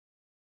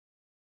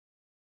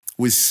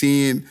We're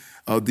seeing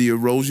the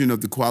erosion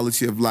of the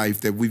quality of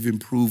life that we've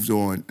improved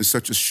on in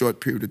such a short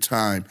period of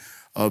time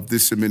of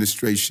this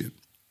administration.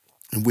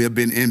 And we have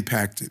been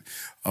impacted.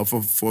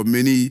 For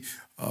many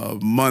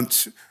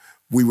months,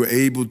 we were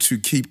able to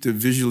keep the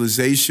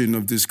visualization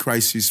of this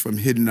crisis from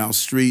hitting our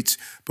streets,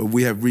 but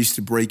we have reached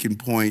a breaking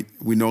point.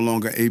 We're no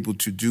longer able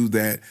to do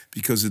that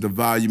because of the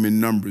volume in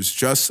numbers.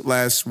 Just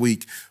last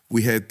week,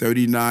 we had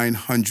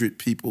 3,900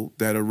 people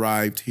that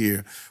arrived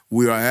here.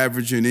 We are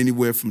averaging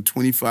anywhere from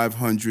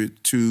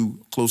 2,500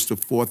 to close to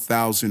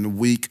 4,000 a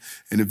week.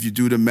 And if you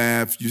do the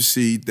math, you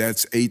see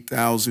that's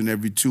 8,000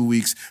 every 2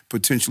 weeks,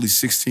 potentially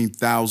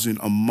 16,000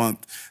 a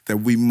month that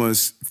we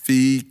must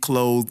feed,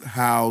 clothe,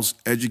 house,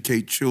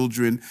 educate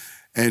children,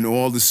 and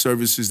all the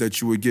services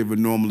that you would give a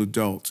normal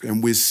adult.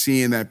 And we're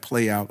seeing that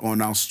play out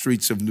on our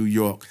streets of New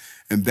York.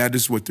 And that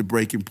is what the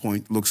breaking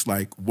point looks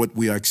like, what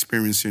we are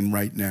experiencing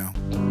right now.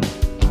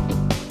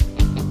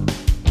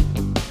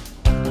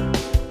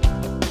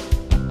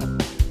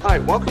 Hi,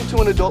 welcome to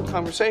An Adult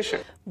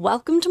Conversation.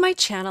 Welcome to my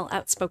channel,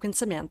 Outspoken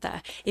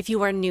Samantha. If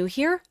you are new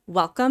here,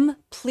 welcome.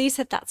 Please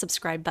hit that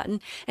subscribe button.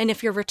 And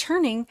if you're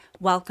returning,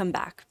 welcome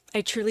back. I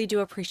truly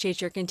do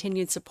appreciate your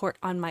continued support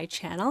on my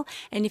channel.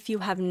 And if you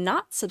have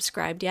not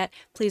subscribed yet,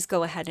 please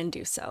go ahead and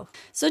do so.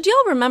 So do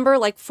y'all remember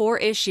like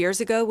 4-ish years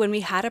ago when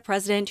we had a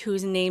president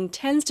whose name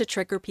tends to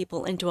trigger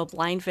people into a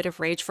blind fit of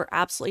rage for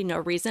absolutely no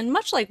reason,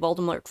 much like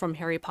Voldemort from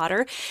Harry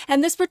Potter?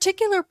 And this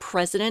particular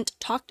president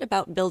talked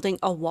about building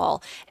a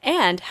wall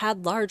and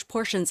had large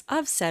portions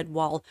of said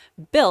wall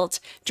built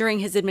during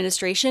his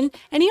administration.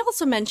 And he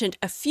also mentioned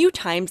a few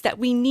times that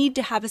we need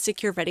to have a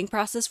secure vetting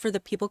process for the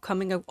people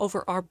coming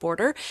over our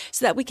border,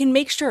 so that we can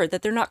make sure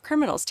that they're not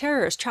criminals,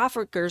 terrorists,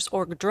 traffickers,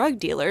 or drug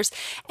dealers,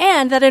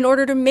 and that in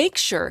order to make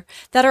sure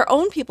that our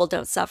own people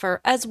don't suffer,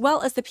 as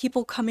well as the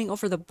people coming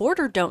over the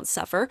border don't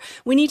suffer,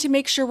 we need to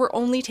make sure we're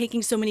only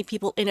taking so many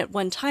people in at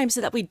one time so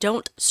that we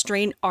don't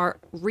strain our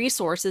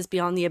resources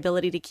beyond the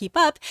ability to keep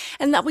up,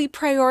 and that we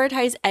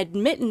prioritize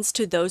admittance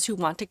to those who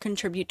want to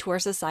contribute to our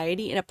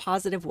society in a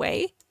positive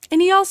way.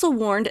 And he also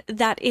warned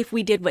that if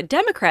we did what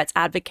Democrats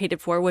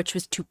advocated for, which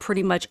was to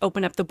pretty much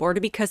open up the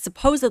border because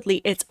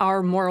supposedly it's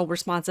our moral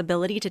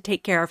responsibility to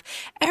take care of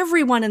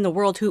everyone in the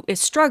world who is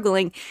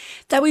struggling,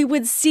 that we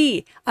would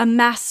see a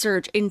mass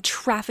surge in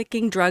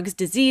trafficking, drugs,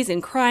 disease,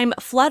 and crime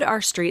flood our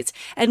streets,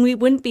 and we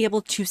wouldn't be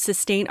able to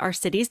sustain our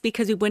cities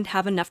because we wouldn't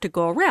have enough to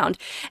go around.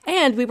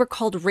 And we were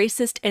called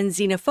racist and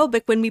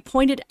xenophobic when we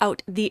pointed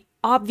out the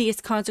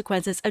obvious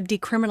consequences of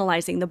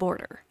decriminalizing the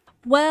border.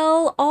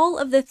 Well, all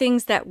of the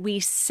things that we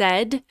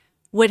said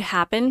would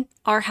happen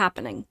are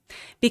happening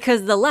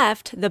because the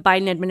left, the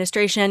Biden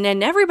administration,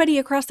 and everybody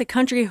across the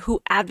country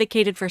who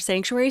advocated for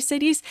sanctuary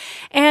cities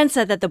and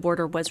said that the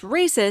border was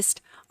racist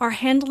are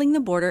handling the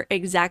border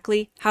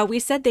exactly how we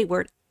said they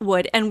would,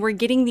 and we're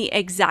getting the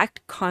exact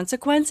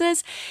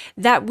consequences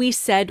that we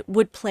said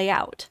would play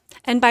out.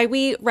 And by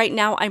we, right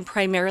now, I'm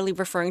primarily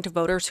referring to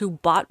voters who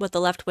bought what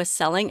the left was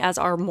selling as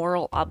our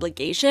moral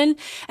obligation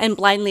and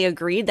blindly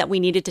agreed that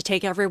we needed to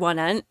take everyone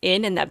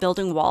in and that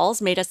building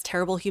walls made us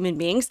terrible human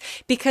beings,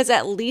 because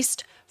at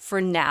least for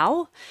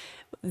now,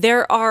 they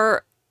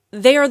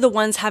are the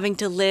ones having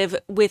to live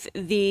with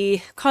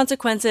the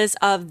consequences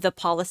of the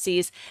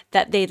policies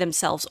that they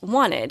themselves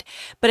wanted.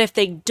 But if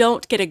they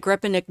don't get a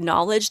grip and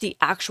acknowledge the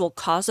actual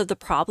cause of the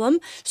problem,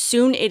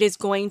 soon it is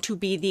going to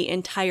be the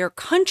entire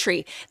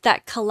country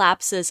that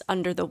collapses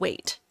under the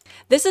weight.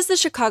 This is the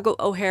Chicago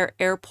O'Hare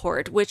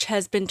Airport, which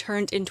has been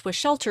turned into a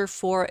shelter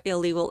for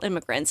illegal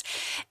immigrants.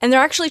 And they're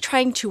actually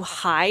trying to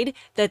hide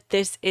that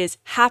this is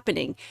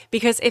happening,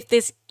 because if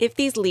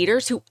these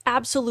leaders who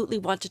absolutely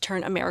want to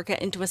turn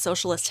America into a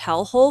socialist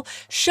hellhole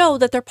show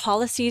that their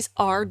policies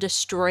are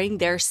destroying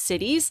their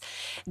cities,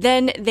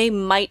 then they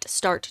might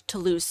start to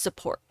lose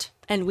support.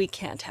 And we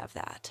can't have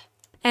that.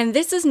 And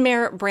this is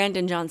Mayor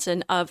Brandon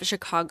Johnson of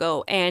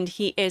Chicago, and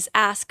he is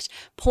asked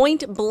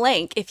point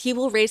blank if he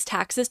will raise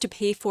taxes to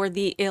pay for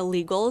the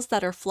illegals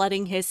that are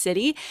flooding his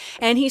city,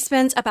 and he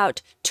spends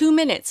about 2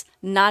 minutes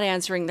not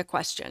answering the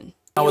question.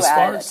 You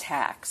added a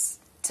tax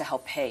to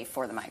help pay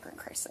for the migrant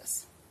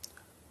crisis.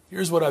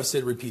 Here's what I've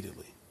said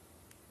repeatedly.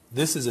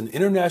 This is an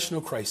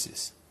international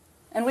crisis.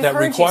 And we've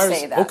heard you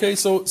say that. Okay,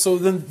 so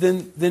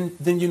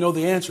then you know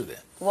the answer then.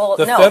 Well,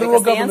 the no, federal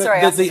because the answer I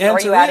asked is, are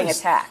you adding a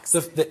tax?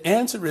 The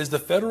answer is the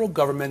federal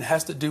government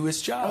has to do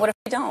its job. And what if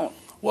we don't?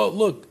 Well,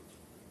 look,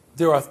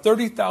 there are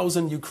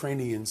 30,000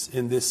 Ukrainians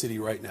in this city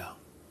right now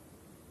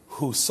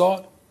who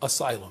sought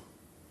asylum,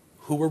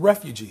 who were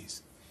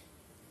refugees.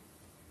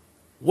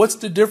 What's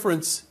the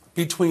difference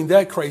between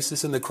that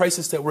crisis and the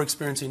crisis that we're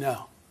experiencing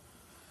now?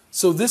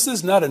 So this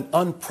is not an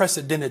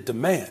unprecedented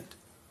demand.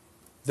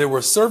 There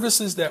were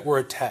services that were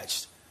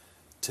attached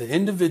to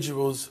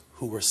individuals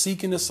who were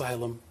seeking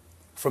asylum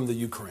from the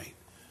Ukraine,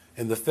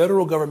 and the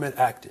federal government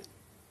acted.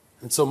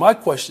 And so my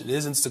question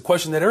is, and it's the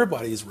question that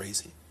everybody is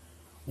raising,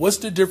 what's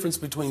the difference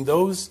between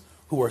those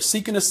who are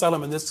seeking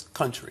asylum in this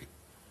country,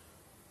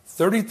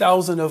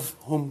 30,000 of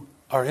whom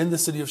are in the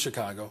city of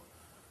Chicago?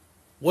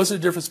 What's the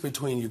difference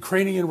between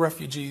Ukrainian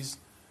refugees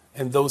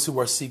and those who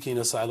are seeking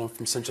asylum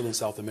from Central and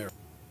South America.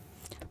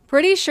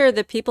 Pretty sure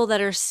the people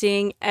that are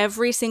seeing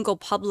every single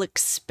public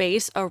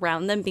space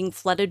around them being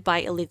flooded by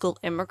illegal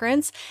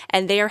immigrants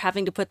and they are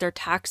having to put their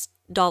tax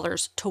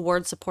dollars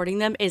towards supporting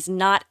them is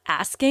not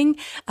asking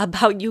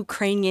about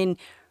Ukrainian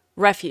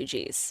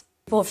refugees.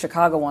 People of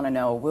Chicago want to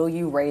know, will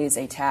you raise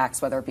a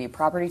tax, whether it be a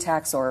property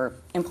tax or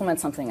implement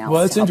something else?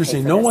 Well, it's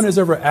interesting. No one has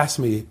ever asked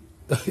me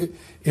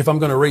if I'm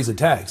going to raise a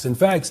tax. In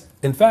fact,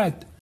 you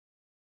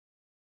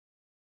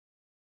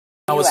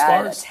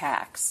added a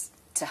tax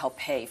to help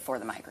pay for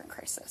the migrant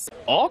crisis.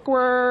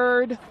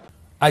 Awkward.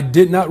 I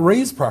did not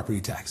raise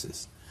property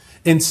taxes.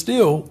 And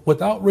still,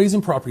 without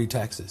raising property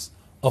taxes,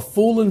 a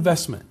full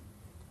investment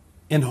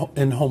in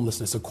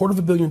homelessness,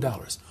 $250 million,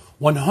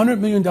 $100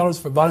 million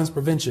for violence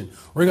prevention.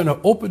 We're going to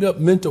open up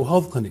mental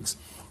health clinics.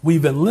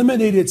 We've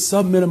eliminated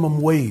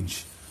sub-minimum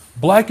wage.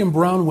 Black and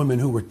brown women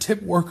who were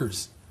tip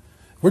workers.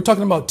 We're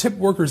talking about tip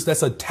workers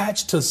that's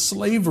attached to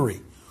slavery.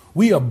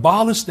 We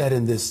abolished that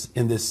in this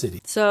city.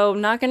 So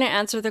not going to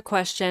answer the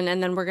question,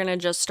 and then we're going to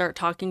just start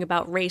talking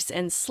about race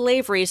and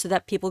slavery so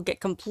that people get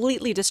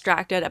completely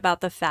distracted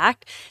about the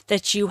fact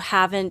that you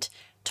haven't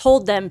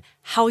told them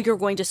how you're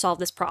going to solve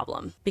this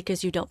problem,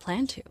 because you don't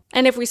plan to.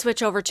 And if we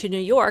switch over to New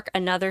York,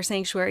 another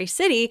sanctuary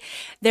city,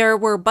 there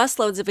were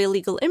busloads of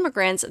illegal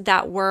immigrants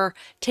that were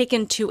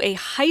taken to a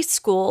high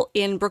school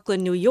in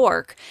Brooklyn, New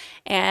York,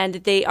 and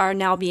they are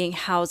now being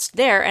housed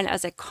there. And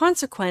as a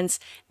consequence,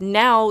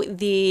 now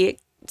the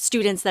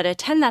students that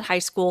attend that high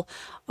school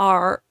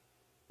are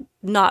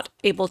not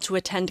able to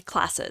attend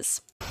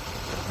classes.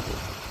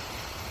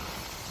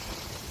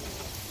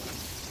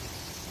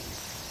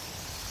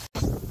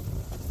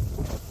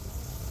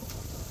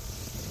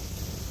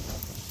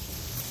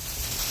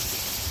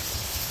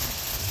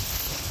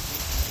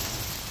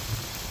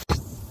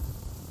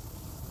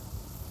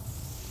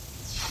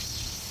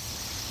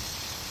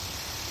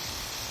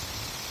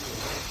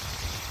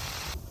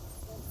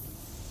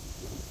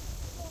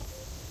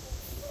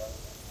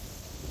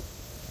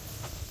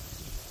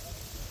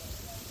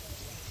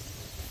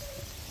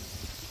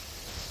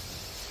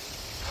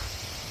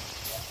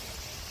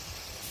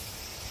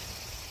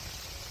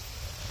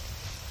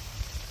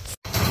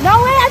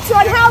 No answer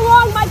on how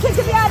long my kids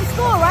can be out of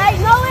school, right?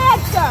 No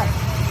answer.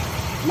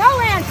 No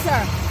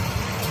answer.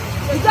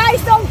 You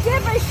guys don't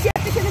give a shit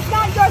because it's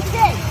not your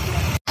kid.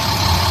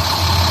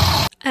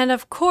 And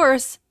of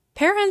course,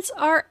 parents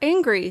are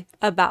angry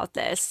about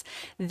this.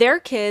 Their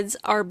kids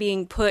are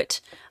being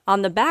put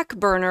on the back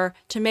burner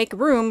to make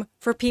room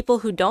for people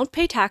who don't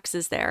pay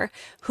taxes there,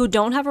 who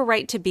don't have a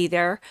right to be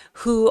there,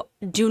 who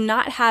do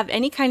not have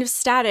any kind of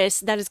status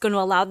that is going to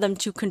allow them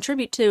to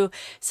contribute to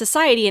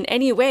society in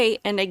any way.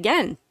 And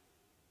again,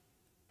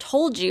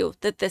 told you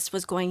that this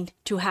was going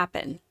to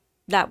happen,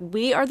 that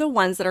we are the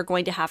ones that are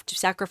going to have to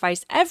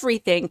sacrifice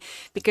everything,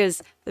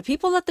 because the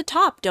people at the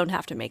top don't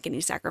have to make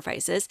any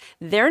sacrifices.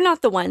 They're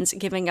not the ones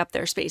giving up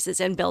their spaces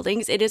and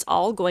buildings. It is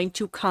all going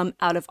to come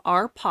out of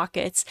our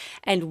pockets,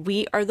 and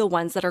we are the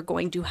ones that are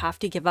going to have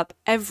to give up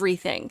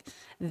everything.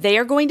 They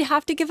are going to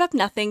have to give up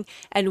nothing,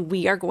 and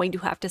we are going to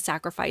have to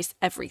sacrifice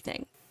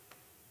everything.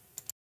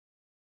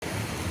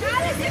 How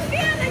does it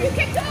feel that you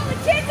kicked all the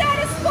kids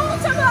out of school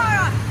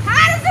tomorrow?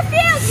 How does it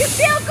feel? Do you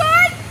feel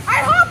good? I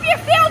hope you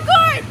feel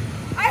good.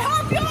 I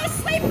hope you all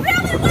sleep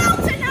really well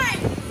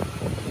tonight.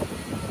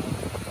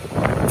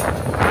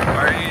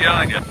 Why are you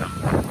yelling at them?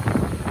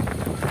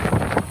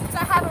 Because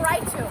I have a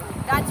right to.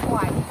 That's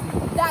why.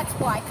 That's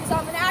why. Because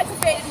I'm an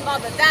aggravated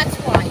mother. That's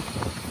why.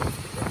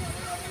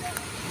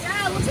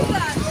 Yeah, look at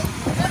that.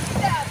 Look at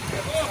that.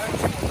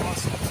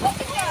 Look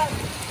at that.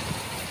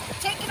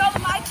 Taking over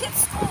my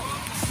kids' school.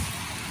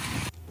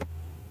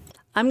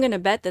 I'm going to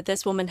bet that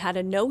this woman had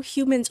a "No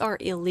humans are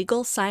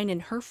illegal" sign in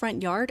her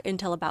front yard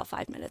until about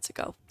 5 minutes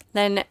ago.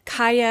 Then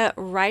Kaya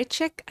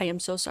Rychik, I am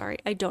so sorry,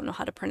 I don't know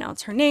how to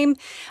pronounce her name,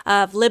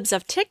 of Libs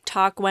of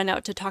TikTok, went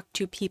out to talk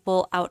to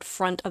people out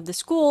front of the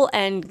school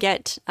and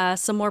get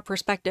some more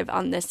perspective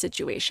on this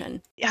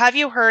situation. Have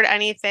you heard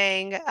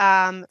anything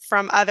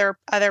from other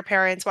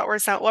parents? What were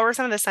some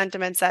of the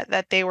sentiments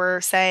that they were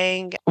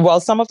saying? Well,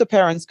 some of the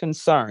parents'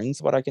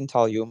 concerns, what I can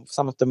tell you,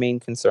 some of the main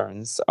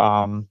concerns,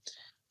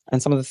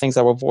 and some of the things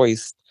that were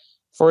voiced.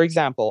 For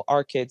example,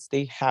 our kids,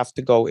 they have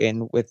to go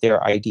in with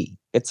their ID.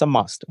 It's a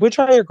must, which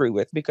I agree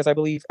with, because I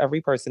believe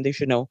every person, they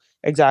should know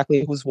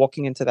exactly who's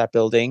walking into that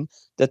building,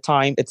 the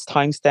time, it's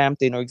time stamped.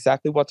 They know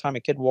exactly what time a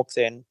kid walks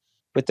in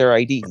with their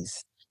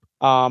IDs.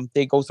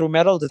 They go through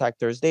metal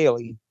detectors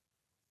daily.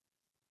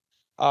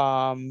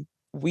 Sounds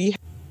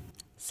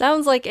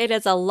like it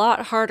is a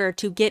lot harder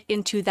to get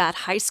into that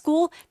high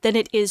school than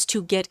it is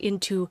to get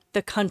into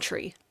the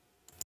country.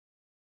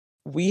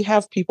 We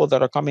have people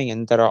that are coming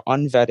in that are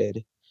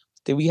unvetted.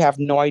 We have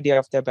no idea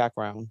of their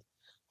background.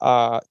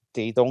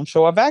 They don't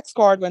show a Vax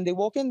card when they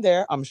walk in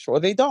there. I'm sure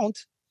they don't.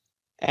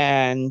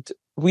 And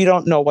we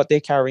don't know what they're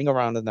carrying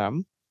around in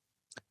them.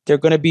 They're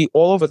going to be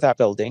all over that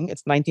building.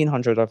 It's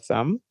 1,900 of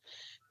them.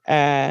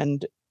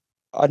 And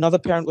another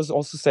parent was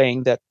also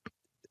saying that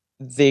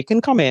they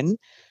can come in.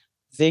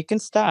 They can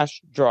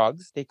stash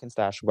drugs, they can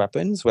stash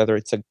weapons, whether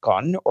it's a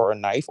gun or a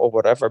knife or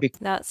whatever.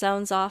 That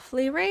sounds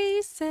awfully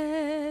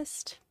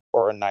racist.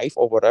 Or a knife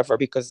or whatever,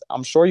 because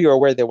I'm sure you're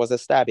aware there was a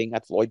stabbing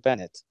at Floyd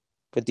Bennett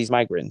with these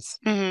migrants.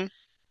 Mm-hmm.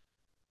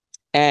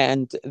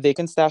 And they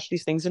can stash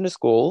these things in the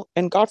school.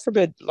 And God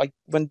forbid, like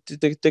when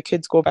the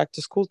kids go back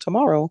to school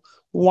tomorrow,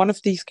 one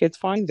of these kids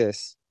find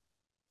this,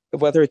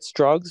 whether it's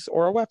drugs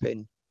or a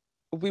weapon.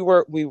 We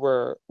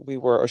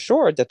were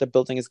assured that the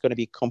building is going to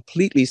be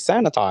completely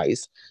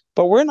sanitized,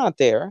 but we're not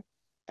there.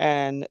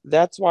 And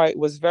that's why it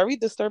was very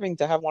disturbing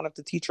to have one of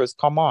the teachers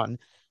come on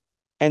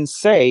and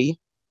say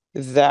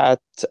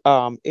that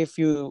if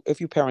you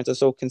parents are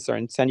so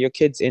concerned, send your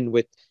kids in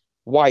with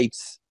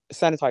wipes,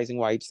 sanitizing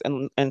wipes,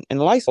 and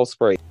Lysol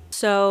spray.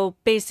 So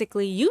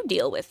basically, you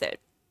deal with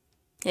it.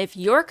 If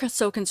you're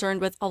so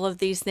concerned with all of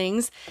these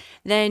things,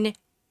 then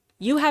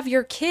you have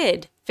your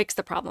kid fix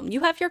the problem.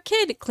 You have your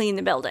kid clean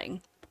the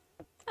building.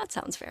 That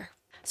sounds fair.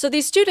 So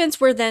these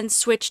students were then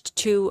switched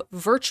to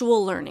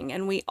virtual learning,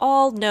 and we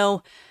all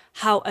know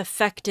how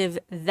effective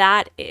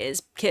that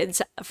is.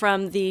 Kids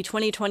from the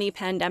 2020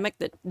 pandemic,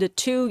 the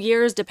 2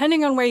 years,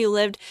 depending on where you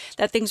lived,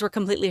 that things were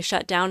completely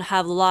shut down,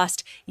 have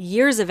lost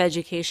years of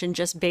education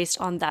just based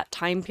on that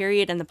time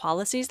period and the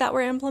policies that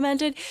were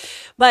implemented.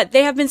 But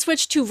they have been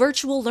switched to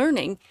virtual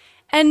learning.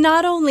 And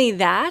not only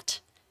that,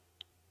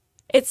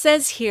 it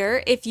says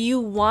here, if you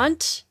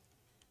want,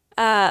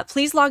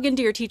 please log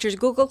into your teacher's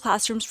Google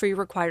Classrooms for your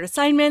required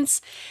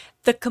assignments.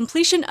 The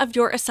completion of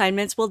your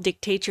assignments will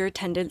dictate your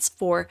attendance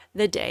for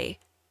the day.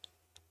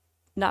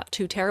 Not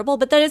too terrible,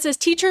 but then it says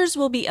teachers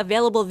will be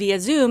available via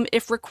Zoom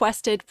if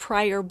requested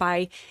prior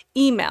by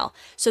email.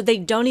 So they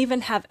don't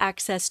even have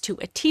access to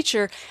a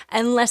teacher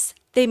unless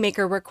they make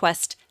a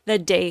request the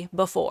day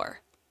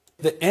before.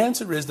 The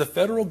answer is the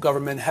federal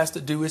government has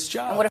to do its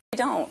job. And what if they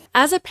don't?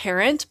 As a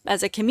parent,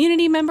 as a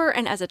community member,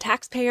 and as a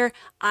taxpayer,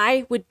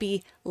 I would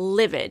be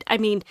livid. I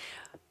mean,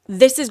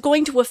 this is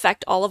going to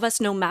affect all of us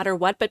no matter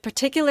what, but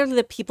particularly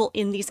the people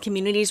in these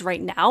communities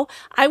right now.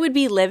 I would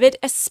be livid,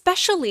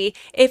 especially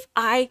if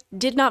I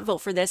did not vote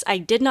for this, I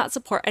did not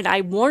support, and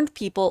I warned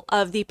people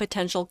of the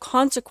potential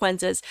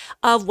consequences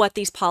of what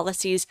these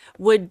policies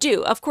would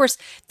do. Of course,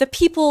 the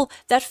people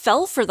that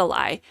fell for the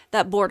lie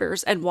that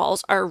borders and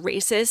walls are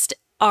racist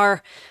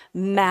are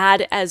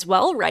mad as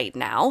well right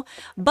now.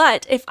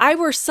 But if I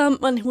were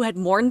someone who had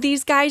warned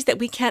these guys that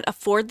we can't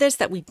afford this,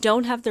 that we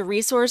don't have the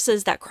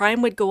resources, that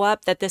crime would go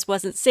up, that this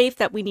wasn't safe,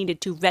 that we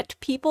needed to vet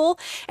people,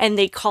 and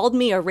they called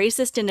me a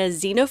racist and a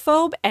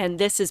xenophobe, and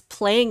this is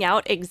playing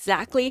out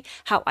exactly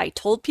how I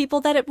told people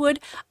that it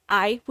would,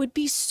 I would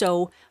be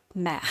so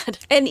mad.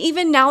 And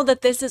even now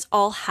that this is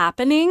all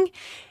happening,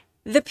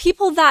 the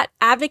people that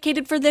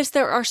advocated for this,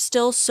 there are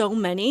still so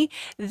many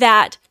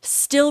that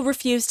still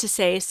refuse to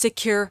say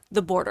secure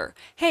the border.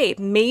 Hey,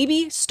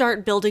 maybe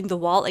start building the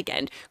wall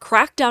again,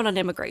 crack down on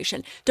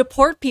immigration,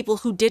 deport people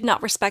who did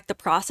not respect the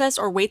process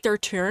or wait their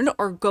turn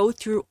or go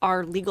through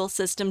our legal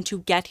system to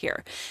get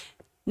here.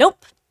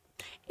 Nope.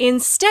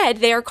 Instead,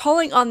 they are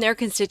calling on their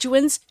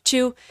constituents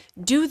to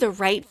do the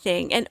right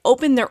thing and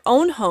open their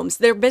own homes,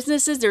 their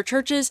businesses, their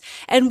churches,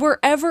 and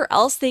wherever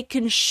else they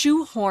can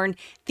shoehorn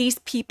these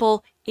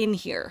people in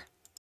here.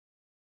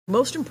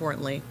 Most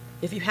importantly,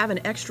 if you have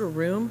an extra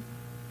room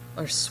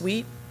or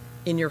suite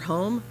in your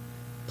home,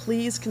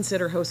 please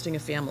consider hosting a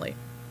family.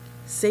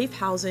 Safe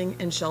housing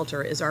and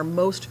shelter is our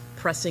most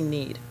pressing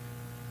need.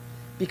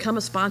 Become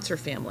a sponsor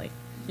family.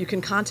 You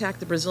can contact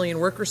the Brazilian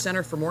Worker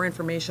Center for more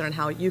information on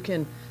how you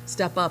can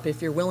step up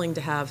if you're willing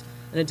to have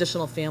an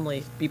additional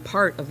family be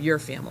part of your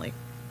family.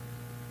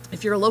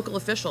 If you're a local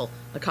official,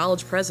 a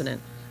college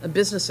president, a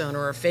business owner,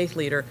 or a faith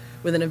leader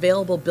with an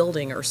available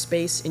building or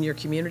space in your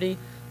community,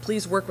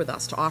 please work with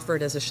us to offer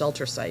it as a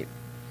shelter site.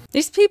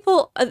 These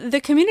people,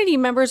 the community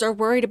members, are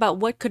worried about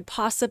what could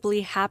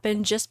possibly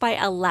happen just by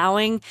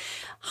allowing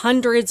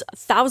hundreds,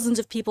 thousands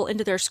of people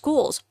into their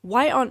schools.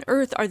 Why on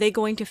earth are they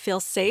going to feel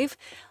safe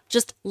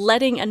just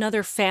letting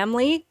another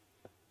family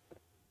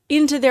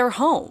into their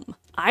home?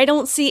 I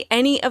don't see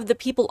any of the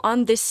people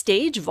on this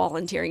stage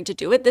volunteering to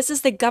do it. This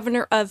is the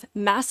governor of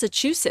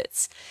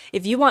Massachusetts.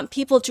 If you want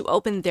people to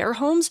open their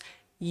homes,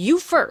 you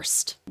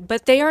first.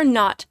 But they are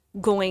not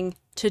going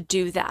to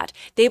do that.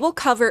 They will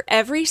cover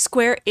every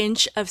square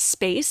inch of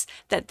space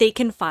that they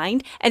can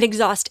find and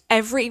exhaust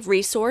every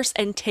resource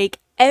and take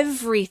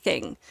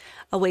everything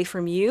away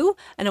from you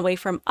and away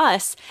from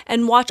us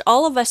and watch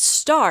all of us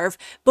starve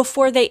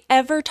before they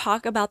ever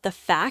talk about the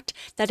fact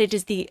that it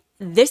is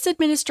this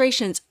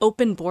administration's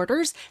open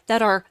borders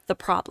that are the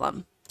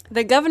problem.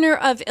 The governor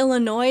of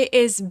Illinois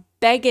is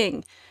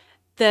begging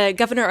the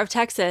governor of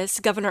Texas,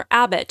 Governor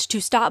Abbott,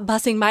 to stop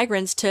busing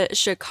migrants to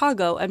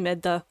Chicago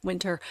amid the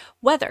winter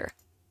weather.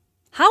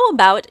 How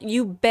about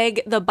you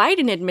beg the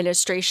Biden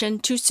administration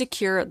to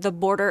secure the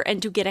border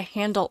and to get a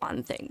handle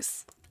on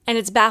things? And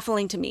it's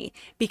baffling to me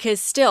because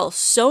still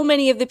so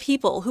many of the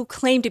people who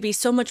claim to be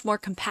so much more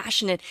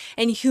compassionate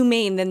and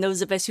humane than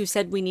those of us who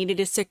said we needed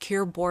a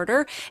secure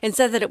border and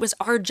said that it was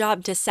our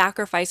job to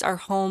sacrifice our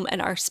home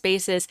and our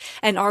spaces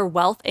and our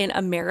wealth in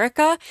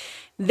America,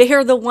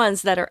 they're the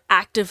ones that are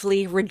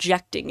actively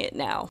rejecting it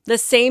now. The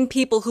same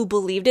people who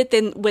believed it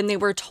then when they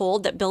were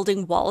told that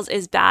building walls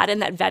is bad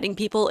and that vetting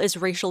people is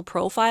racial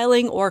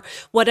profiling or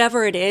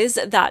whatever it is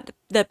that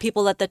the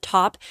people at the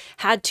top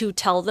had to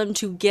tell them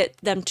to get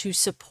them to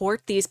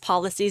support these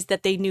policies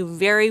that they knew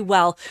very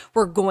well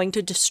were going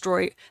to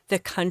destroy the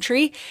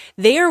country.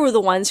 They are the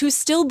ones who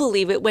still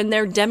believe it when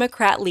their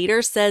Democrat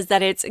leader says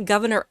that it's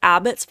Governor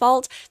Abbott's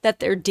fault that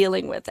they're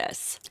dealing with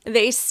this.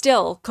 They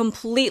still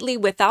completely,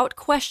 without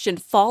question,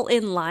 fall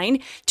in line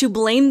to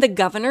blame the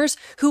governors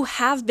who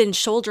have been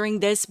shouldering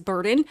this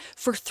burden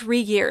for 3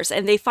 years.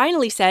 And they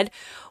finally said,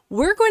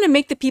 we're going to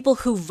make the people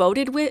who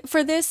voted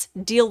for this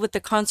deal with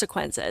the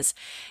consequences.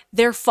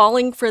 They're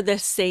falling for the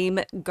same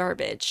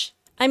garbage.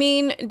 I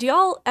mean, do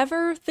y'all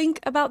ever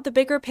think about the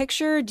bigger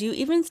picture? Do you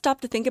even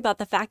stop to think about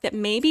the fact that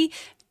maybe,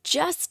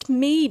 just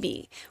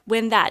maybe,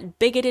 when that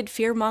bigoted,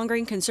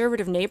 fear-mongering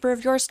conservative neighbor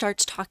of yours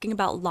starts talking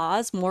about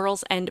laws,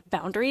 morals, and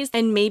boundaries,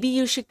 and maybe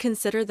you should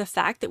consider the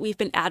fact that we've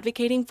been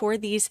advocating for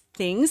these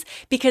things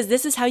because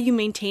this is how you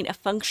maintain a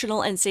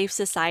functional and safe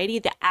society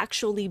that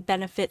actually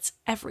benefits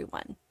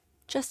everyone.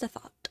 Just a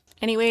thought.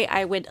 Anyway,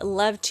 I would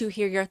love to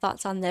hear your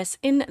thoughts on this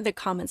in the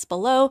comments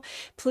below.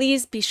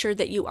 Please be sure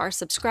that you are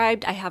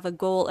subscribed. I have a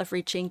goal of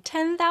reaching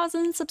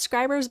 10,000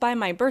 subscribers by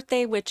my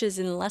birthday, which is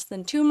in less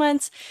than 2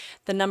 months.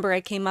 The number I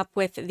came up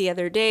with the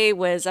other day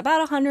was about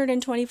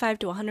 125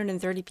 to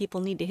 130 people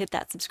need to hit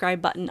that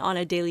subscribe button on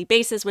a daily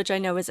basis, which I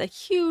know is a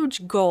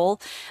huge goal,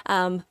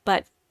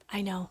 but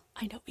I know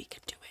we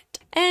can do it.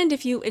 And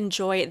if you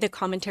enjoy the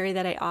commentary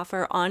that I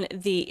offer on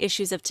the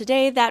issues of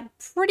today that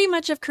pretty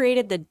much have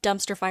created the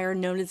dumpster fire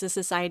known as the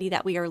society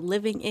that we are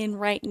living in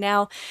right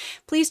now,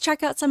 please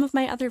check out some of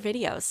my other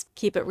videos.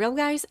 Keep it real,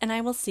 guys, and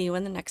I will see you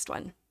in the next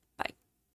one.